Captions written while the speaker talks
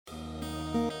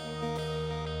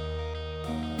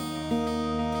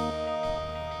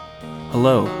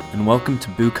Hello, and welcome to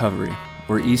Bookovery,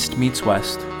 where East meets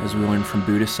West as we learn from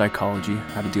Buddhist psychology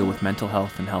how to deal with mental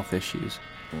health and health issues.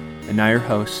 And now your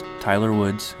hosts, Tyler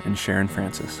Woods and Sharon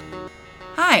Francis.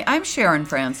 Hi, I'm Sharon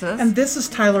Francis. And this is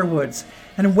Tyler Woods,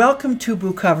 and welcome to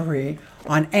Bookovery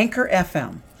on Anchor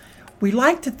FM. We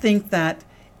like to think that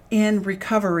in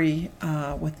recovery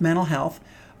with mental health,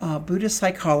 Buddhist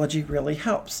psychology really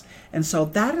helps. And so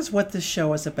that is what this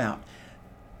show is about.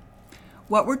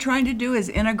 What we're trying to do is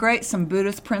integrate some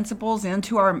Buddhist principles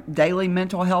into our daily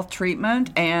mental health treatment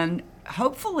and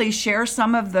hopefully share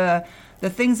some of the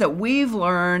things that we've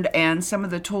learned and some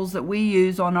of the tools that we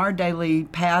use on our daily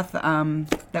path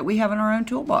that we have in our own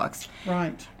toolbox.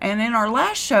 Right. And in our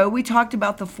last show, we talked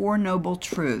about the Four Noble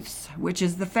Truths, which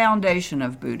is the foundation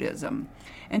of Buddhism.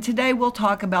 And today we'll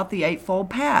talk about the Eightfold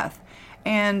Path.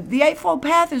 And the Eightfold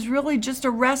Path is really just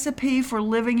a recipe for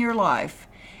living your life.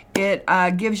 It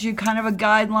gives you kind of a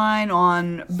guideline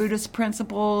on Buddhist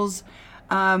principles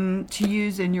to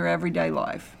use in your everyday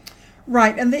life.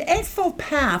 Right, and the Eightfold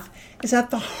Path is at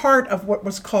the heart of what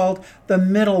was called the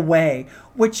middle way,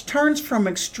 which turns from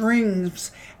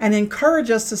extremes and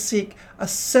encourages us to seek a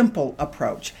simple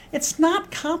approach. It's not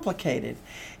complicated.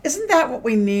 Isn't that what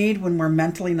we need when we're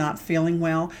mentally not feeling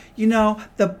well? You know,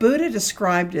 the Buddha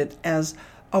described it as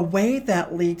a way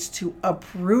that leads to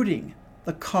uprooting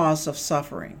the cause of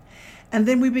suffering. And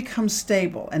then we become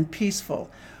stable and peaceful,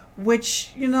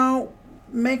 which,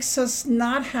 makes us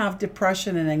not have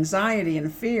depression and anxiety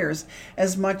and fears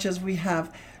as much as we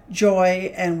have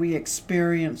joy and we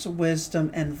experience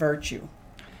wisdom and virtue.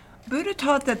 Buddha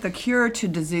taught that the cure to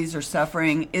disease or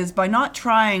suffering is by not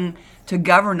trying to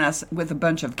govern us with a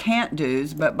bunch of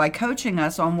can't-dos, but by coaching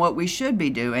us on what we should be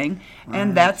doing, right.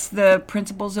 And that's the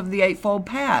principles of the Eightfold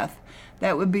Path.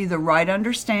 That would be the right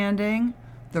understanding,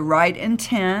 the right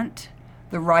intent,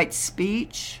 the right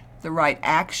speech, the right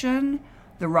action,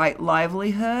 the right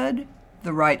livelihood,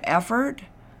 the right effort,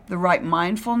 the right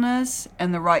mindfulness,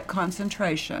 and the right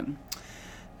concentration.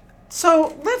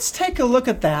 So let's take a look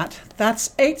at that.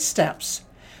 That's 8 steps.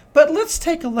 But let's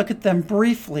take a look at them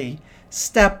briefly,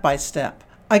 step by step.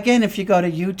 Again, if you go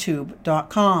to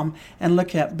youtube.com and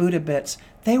look at Buddha Bits,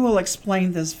 they will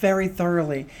explain this very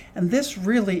thoroughly. And this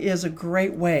really is a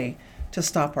great way to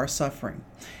stop our suffering.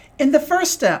 In the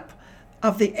first step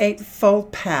of the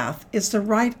Eightfold Path is the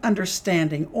right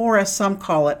understanding, or as some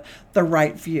call it, the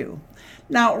right view.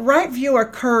 Now, right view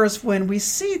occurs when we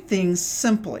see things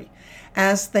simply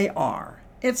as they are.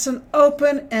 It's an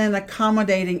open and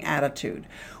accommodating attitude.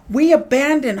 We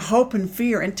abandon hope and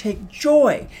fear and take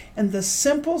joy in the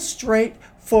simple,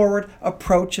 straightforward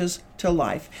approaches to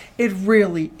life. It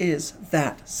really is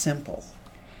that simple.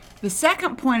 The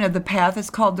second point of the path is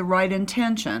called the right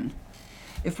intention.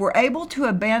 If we're able to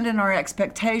abandon our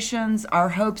expectations, our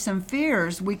hopes and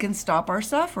fears, we can stop our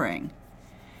suffering.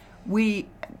 We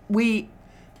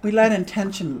let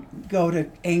intention go to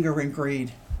anger and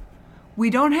greed.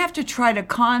 We don't have to try to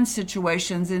con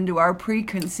situations into our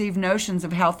preconceived notions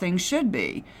of how things should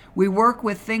be. We work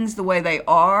with things the way they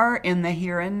are in the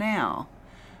here and now.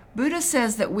 Buddha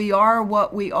says that we are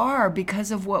what we are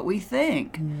because of what we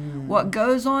think. What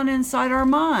goes on inside our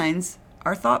minds,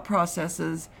 our thought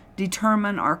processes,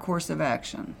 determine our course of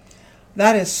action.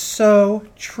 That is so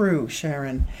true,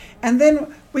 Sharon. And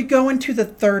then we go into the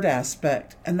third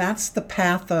aspect, and that's the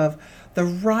path of the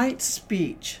right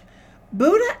speech.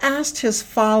 Buddha asked his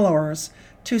followers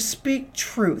to speak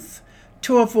truth,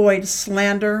 to avoid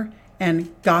slander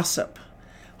and gossip.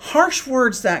 Harsh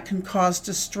words that can cause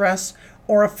distress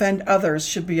or offend others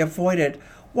should be avoided,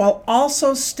 while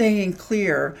also staying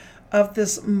clear of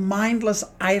this mindless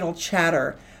idle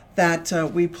chatter that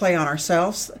we play on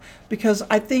ourselves, because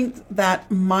I think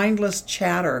that mindless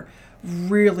chatter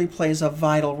really plays a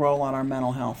vital role on our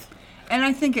mental health. And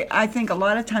I think a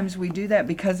lot of times we do that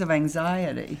because of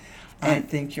anxiety. I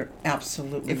think you're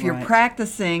absolutely if you're right.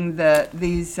 practicing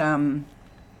these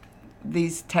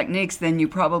techniques, then you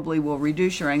probably will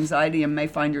reduce your anxiety and may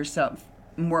find yourself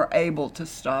more able to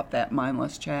stop that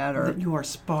mindless chatter. You are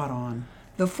spot on.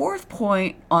 The fourth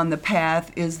point on the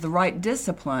path is the right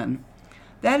discipline.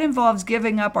 That involves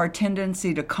giving up our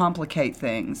tendency to complicate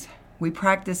things. We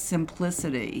practice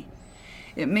simplicity.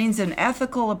 It means an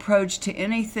ethical approach to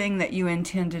anything that you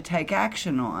intend to take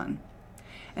action on.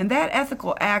 And that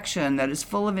ethical action that is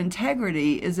full of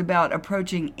integrity is about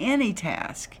approaching any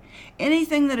task,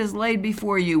 anything that is laid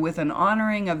before you with an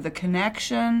honoring of the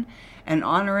connection, an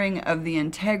honoring of the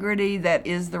integrity that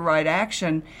is the right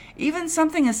action, even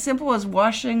something as simple as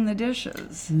washing the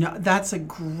dishes. No, that's a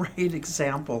great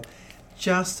example.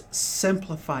 Just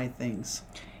simplify things.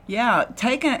 Yeah,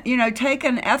 take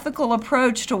an ethical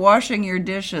approach to washing your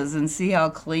dishes and see how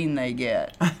clean they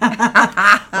get.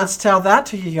 Let's tell that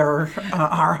to our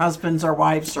husbands or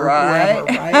wives or Right.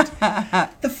 whoever, right?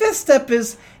 The fifth step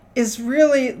is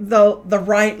really the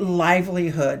right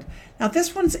livelihood. Now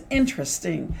this one's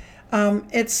interesting.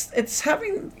 It's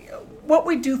having what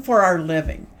we do for our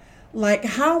living, like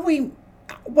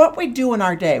what we do in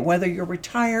our day, whether you're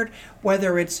retired,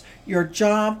 whether it's your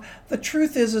job. The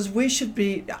truth is we should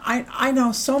be, I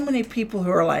know so many people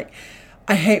who are like,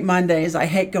 I hate Mondays, I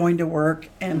hate going to work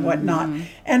and whatnot.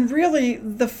 And really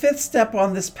the fifth step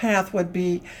on this path would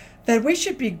be that we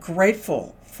should be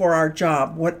grateful for our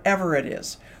job, whatever it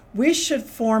is. We should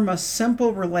form a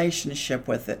simple relationship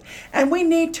with it. And we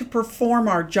need to perform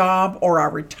our job or our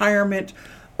retirement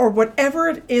or whatever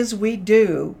it is we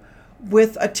do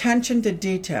with attention to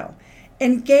detail.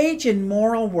 Engage in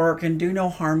moral work and do no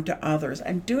harm to others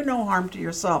and do no harm to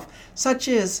yourself, such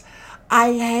as,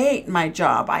 I hate my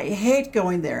job. I hate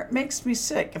going there. It makes me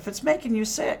sick. If it's making you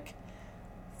sick,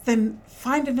 then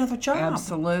find another job.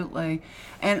 Absolutely.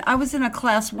 And I was in a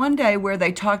class one day where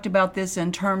they talked about this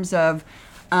in terms of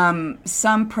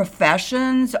some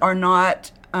professions are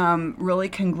not really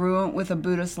congruent with a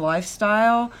Buddhist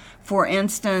lifestyle. For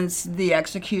instance, the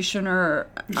executioner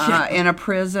in a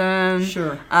prison,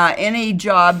 Sure. Any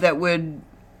job that would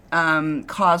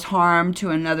cause harm to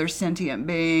another sentient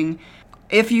being.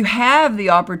 If you have the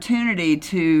opportunity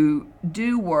to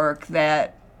do work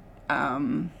that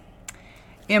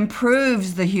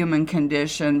improves the human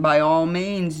condition, by all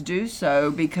means do so,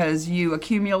 because you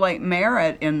accumulate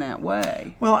merit in that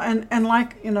way. Well, and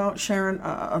like, Sharon,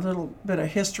 a little bit of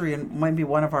history, and maybe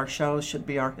one of our shows should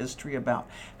be our history about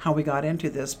how we got into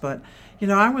this. But,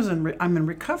 I'm in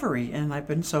recovery, and I've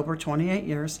been sober 28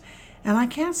 years, and I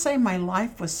can't say my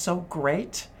life was so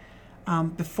great.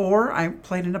 Before, I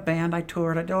played in a band, I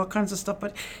toured, I did all kinds of stuff,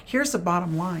 but here's the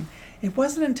bottom line. It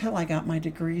wasn't until I got my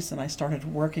degrees and I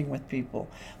started working with people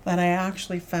that I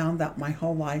actually found that my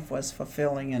whole life was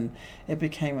fulfilling and it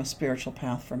became a spiritual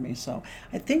path for me. So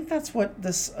I think that's what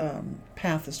this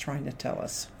path is trying to tell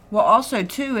us. Well, also,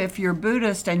 too, if you're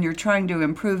Buddhist and you're trying to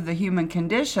improve the human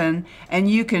condition and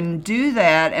you can do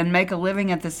that and make a living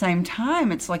at the same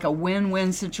time, it's like a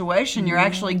win-win situation. You're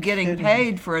actually getting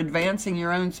paid for advancing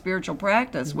your own spiritual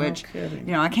practice, which,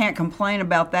 I can't complain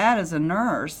about that as a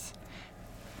nurse.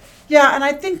 Yeah, and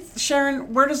I think,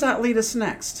 Sharon, where does that lead us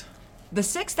next? The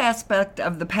sixth aspect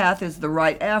of the path is the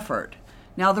right effort.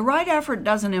 Now, the right effort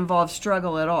doesn't involve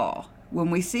struggle at all. When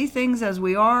we see things as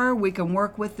we are, we can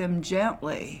work with them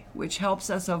gently, which helps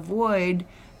us avoid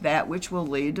that which will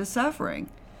lead to suffering.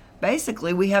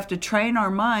 Basically, we have to train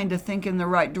our mind to think in the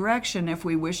right direction if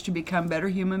we wish to become better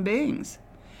human beings.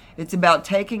 It's about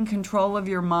taking control of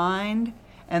your mind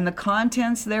and the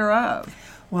contents thereof.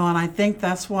 Well, and I think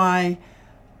that's why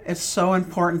it's so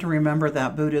important to remember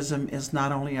that Buddhism is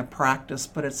not only a practice,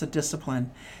 but it's a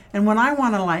discipline. And when I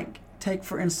want to take,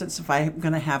 for instance, if I'm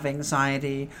going to have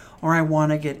anxiety or I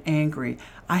want to get angry,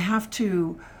 I have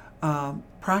to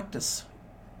practice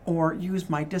or use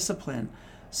my discipline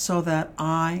so that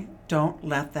I don't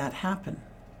let that happen.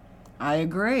 I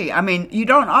agree. I mean, you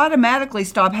don't automatically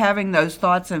stop having those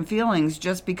thoughts and feelings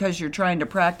just because you're trying to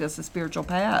practice a spiritual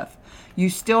path. You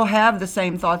still have the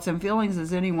same thoughts and feelings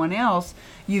as anyone else.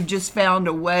 You've just found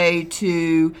a way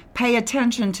to pay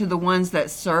attention to the ones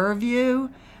that serve you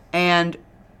and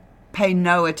pay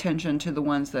no attention to the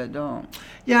ones that don't.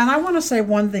 Yeah, and I want to say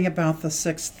one thing about the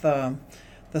sixth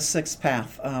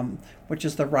path, which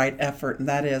is the right effort, and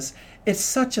that is, it's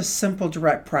such a simple,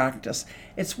 direct practice.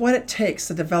 It's what it takes,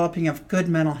 the developing of good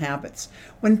mental habits.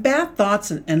 When bad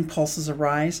thoughts and impulses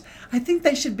arise, I think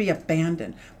they should be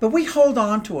abandoned. But we hold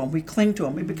on to them, we cling to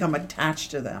them, we become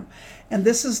attached to them. And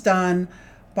this is done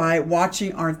by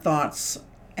watching our thoughts.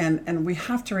 And we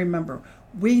have to remember,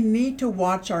 we need to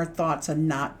watch our thoughts and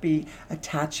not be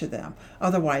attached to them.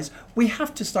 Otherwise, we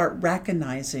have to start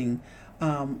recognizing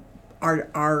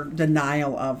our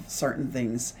denial of certain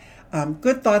things.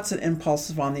 Good thoughts and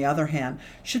impulses, on the other hand,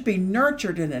 should be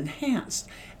nurtured and enhanced.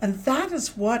 And that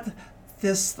is what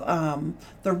this the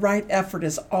right effort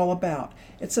is all about.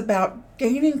 It's about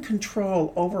gaining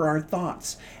control over our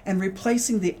thoughts and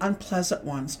replacing the unpleasant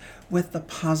ones with the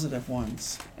positive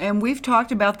ones. And we've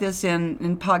talked about this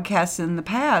in podcasts in the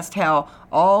past, how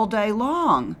all day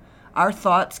long our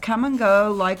thoughts come and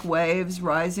go like waves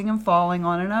rising and falling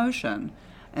on an ocean.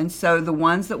 And so the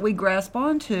ones that we grasp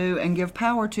onto and give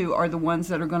power to are the ones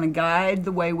that are going to guide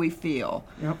the way we feel.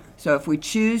 Yep. So if we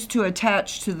choose to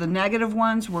attach to the negative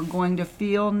ones, we're going to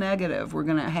feel negative. We're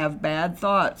going to have bad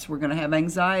thoughts. We're going to have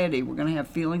anxiety. We're going to have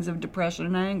feelings of depression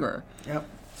and anger. Yep.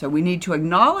 So we need to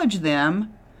acknowledge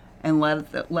them and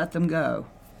let them go.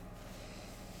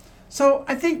 So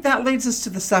I think that leads us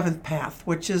to the seventh path,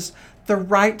 which is the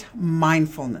right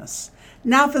mindfulness.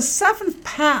 Now, the seventh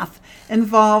path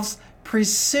involves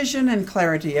precision and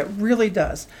clarity. It really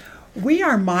does. We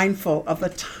are mindful of the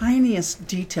tiniest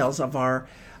details of our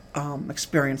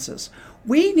experiences.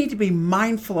 We need to be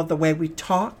mindful of the way we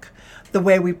talk, the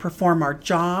way we perform our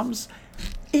jobs,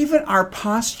 even our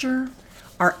posture,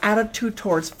 our attitude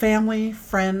towards family,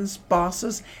 friends,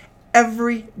 bosses,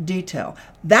 every detail.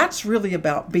 That's really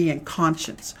about being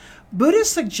conscious. Buddha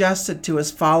suggested to his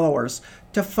followers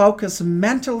to focus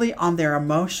mentally on their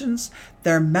emotions,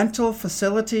 their mental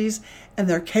facilities, and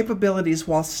their capabilities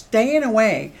while staying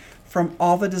away from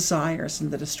all the desires and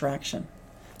the distraction.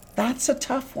 That's a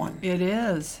tough one. It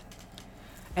is.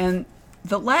 And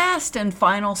the last and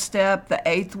final step, the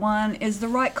eighth one, is the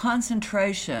right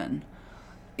concentration.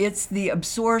 It's the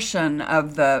absorption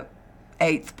of the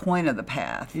eighth point of the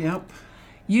path. Yep.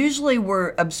 Usually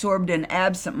we're absorbed in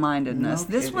absent-mindedness.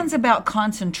 This one's about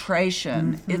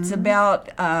concentration. Mm-hmm. It's about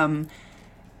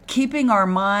keeping our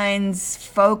minds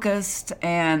focused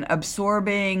and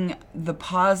absorbing the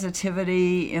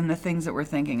positivity in the things that we're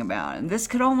thinking about. And this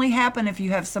could only happen if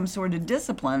you have some sort of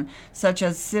discipline, such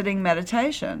as sitting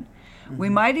meditation. Mm-hmm. We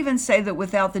might even say that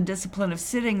without the discipline of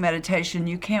sitting meditation,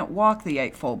 you can't walk the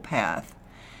Eightfold Path.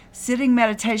 Sitting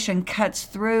meditation cuts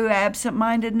through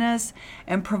absent-mindedness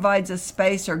and provides a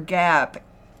space or gap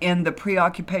in the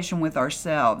preoccupation with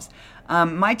ourselves.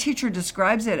 My teacher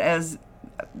describes it as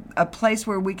a place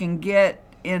where we can get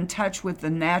in touch with the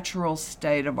natural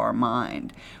state of our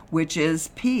mind, which is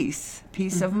peace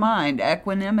mm-hmm. of mind,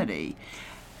 equanimity.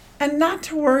 And not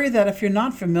to worry that if you're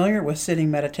not familiar with sitting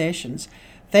meditations,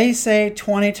 they say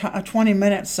 20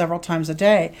 minutes several times a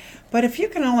day. But if you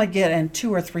can only get in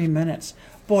 2 or 3 minutes,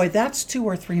 boy, that's 2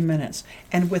 or 3 minutes.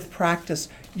 And with practice,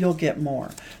 you'll get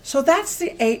more. So that's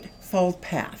the Eightfold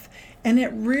Path. And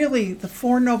it really, the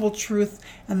Four Noble Truths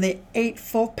and the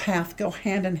Eightfold Path go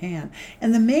hand in hand.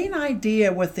 And the main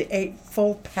idea with the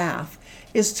Eightfold Path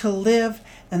is to live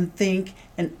and think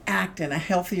and act in a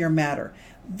healthier manner.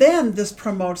 Then this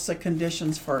promotes the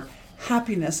conditions for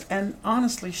happiness. And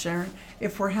honestly, Sharon,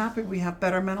 if we're happy, we have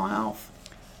better mental health.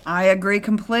 I agree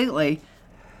completely.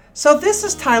 So this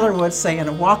is Tyler Woods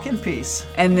saying, walk in peace.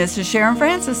 And this is Sharon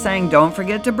Francis saying, don't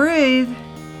forget to breathe.